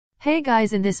Hey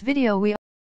guys, in this video we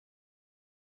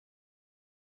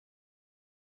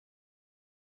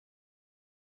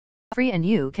free and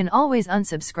you can always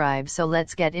unsubscribe, so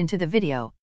let's get into the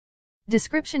video.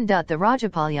 Description. The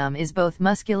Rajapalayam is both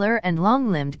muscular and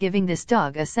long-limbed, giving this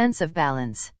dog a sense of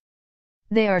balance.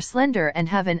 They are slender and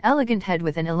have an elegant head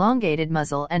with an elongated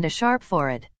muzzle and a sharp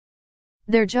forehead.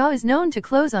 Their jaw is known to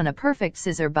close on a perfect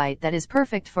scissor bite that is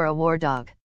perfect for a war dog.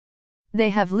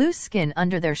 They have loose skin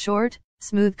under their short,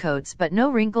 smooth coats but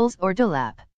no wrinkles or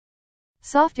dewlap.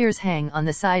 Soft ears hang on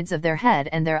the sides of their head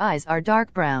and their eyes are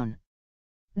dark brown.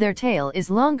 Their tail is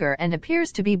longer and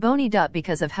appears to be bony.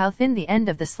 Because of how thin the end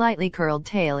of the slightly curled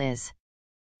tail is.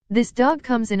 This dog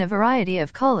comes in a variety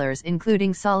of colors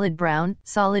including solid brown,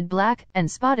 solid black, and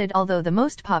spotted, although the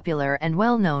most popular and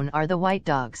well-known are the white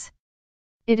dogs.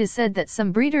 It is said that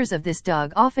some breeders of this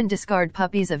dog often discard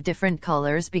puppies of different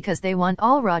colors because they want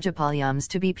all Rajapalayams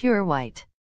to be pure white.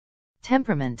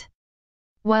 Temperament.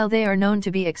 While they are known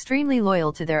to be extremely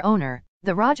loyal to their owner,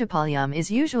 the Rajapalayam is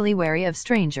usually wary of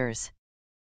strangers.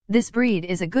 This breed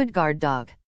is a good guard dog.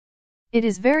 It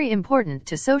is very important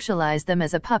to socialize them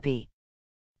as a puppy.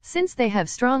 Since they have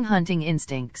strong hunting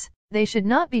instincts, they should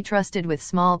not be trusted with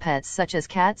small pets such as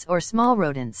cats or small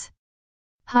rodents.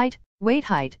 Height, weight: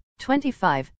 height,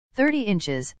 25-30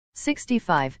 inches,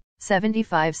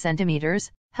 65-75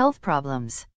 centimeters, health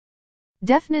problems.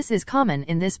 Deafness is common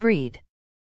in this breed.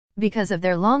 Because of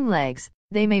their long legs,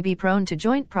 they may be prone to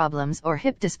joint problems or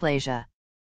hip dysplasia.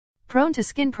 Prone to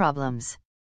skin problems.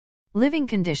 Living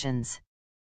conditions.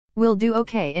 Will do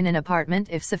okay in an apartment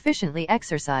if sufficiently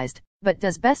exercised, but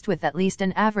does best with at least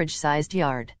an average-sized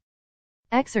yard.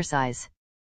 Exercise.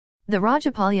 The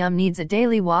Rajapalayam needs a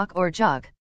daily walk or jog.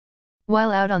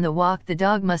 While out on the walk, the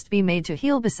dog must be made to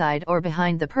heel beside or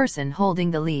behind the person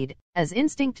holding the lead, as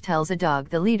instinct tells a dog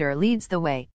the leader leads the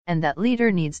way, and that leader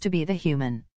needs to be the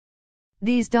human.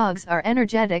 These dogs are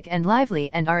energetic and lively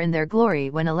and are in their glory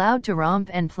when allowed to romp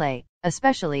and play,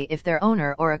 especially if their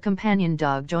owner or a companion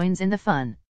dog joins in the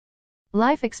fun.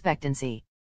 Life expectancy.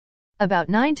 About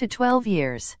 9 to 12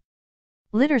 years.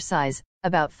 Litter size,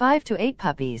 about 5 to 8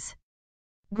 puppies.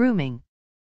 Grooming.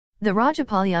 The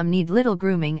Rajapalayam need little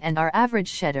grooming and are average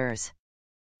shedders.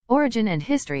 Origin and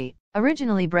history.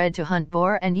 Originally bred to hunt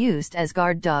boar and used as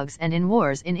guard dogs and in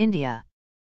wars in India.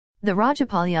 The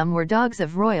Rajapalayam were dogs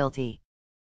of royalty.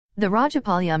 The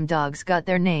Rajapalayam dogs got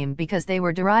their name because they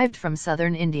were derived from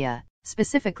southern India,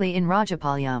 specifically in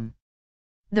Rajapalayam.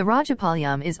 The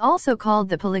Rajapalayam is also called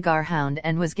the Poligar hound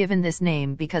and was given this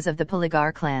name because of the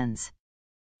Poligar clans.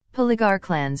 Poligar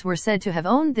clans were said to have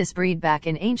owned this breed back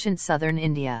in ancient southern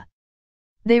India.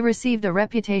 They received a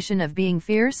reputation of being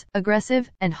fierce, aggressive,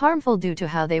 and harmful due to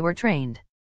how they were trained.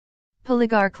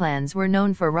 Poligar clans were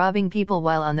known for robbing people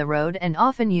while on the road and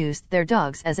often used their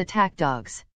dogs as attack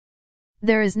dogs.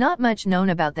 There is not much known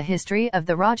about the history of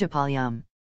the Rajapalayam.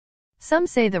 Some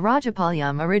say the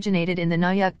Rajapalayam originated in the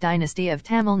Nayak dynasty of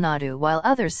Tamil Nadu, while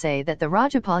others say that the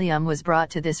Rajapalayam was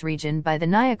brought to this region by the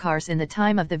Nayakars in the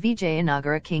time of the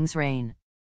Vijayanagara king's reign.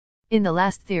 In the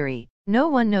last theory, no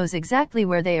one knows exactly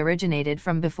where they originated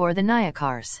from before the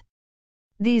Nayakars.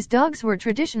 These dogs were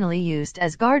traditionally used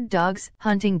as guard dogs,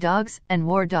 hunting dogs, and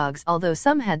war dogs, although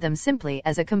some had them simply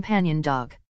as a companion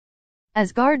dog.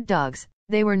 As guard dogs,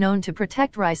 they were known to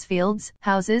protect rice fields,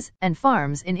 houses, and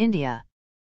farms in India.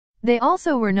 They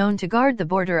also were known to guard the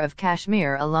border of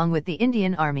Kashmir along with the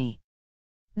Indian Army.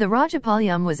 The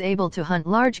Rajapalayam was able to hunt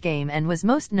large game and was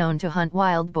most known to hunt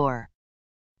wild boar.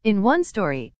 In one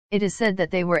story, it is said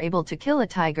that they were able to kill a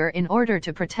tiger in order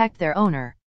to protect their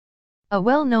owner. A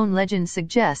well-known legend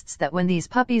suggests that when these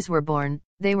puppies were born,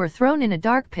 they were thrown in a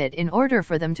dark pit in order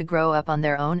for them to grow up on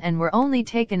their own and were only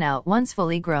taken out once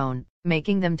fully grown,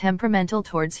 making them temperamental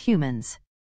towards humans.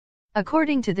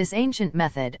 According to this ancient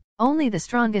method, only the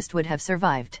strongest would have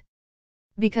survived.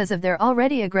 Because of their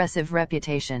already aggressive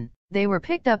reputation, they were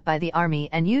picked up by the army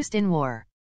and used in war.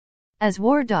 As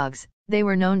war dogs, they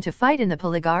were known to fight in the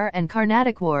Poligar and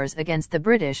Carnatic wars against the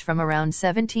British from around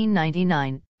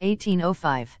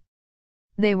 1799-1805.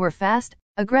 They were fast,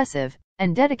 aggressive,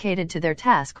 and dedicated to their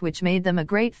task, which made them a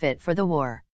great fit for the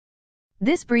war.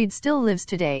 This breed still lives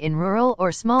today in rural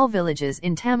or small villages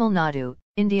in Tamil Nadu,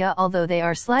 India, although they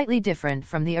are slightly different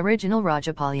from the original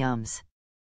Rajapalayams.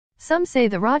 Some say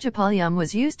the Rajapalayam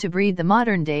was used to breed the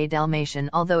modern-day Dalmatian,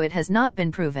 although it has not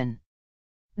been proven.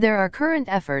 There are current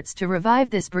efforts to revive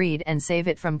this breed and save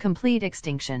it from complete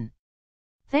extinction.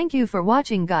 Thank you for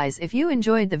watching guys. If you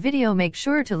enjoyed the video, make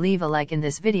sure to leave a like in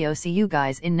this video. See you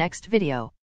guys in next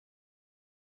video.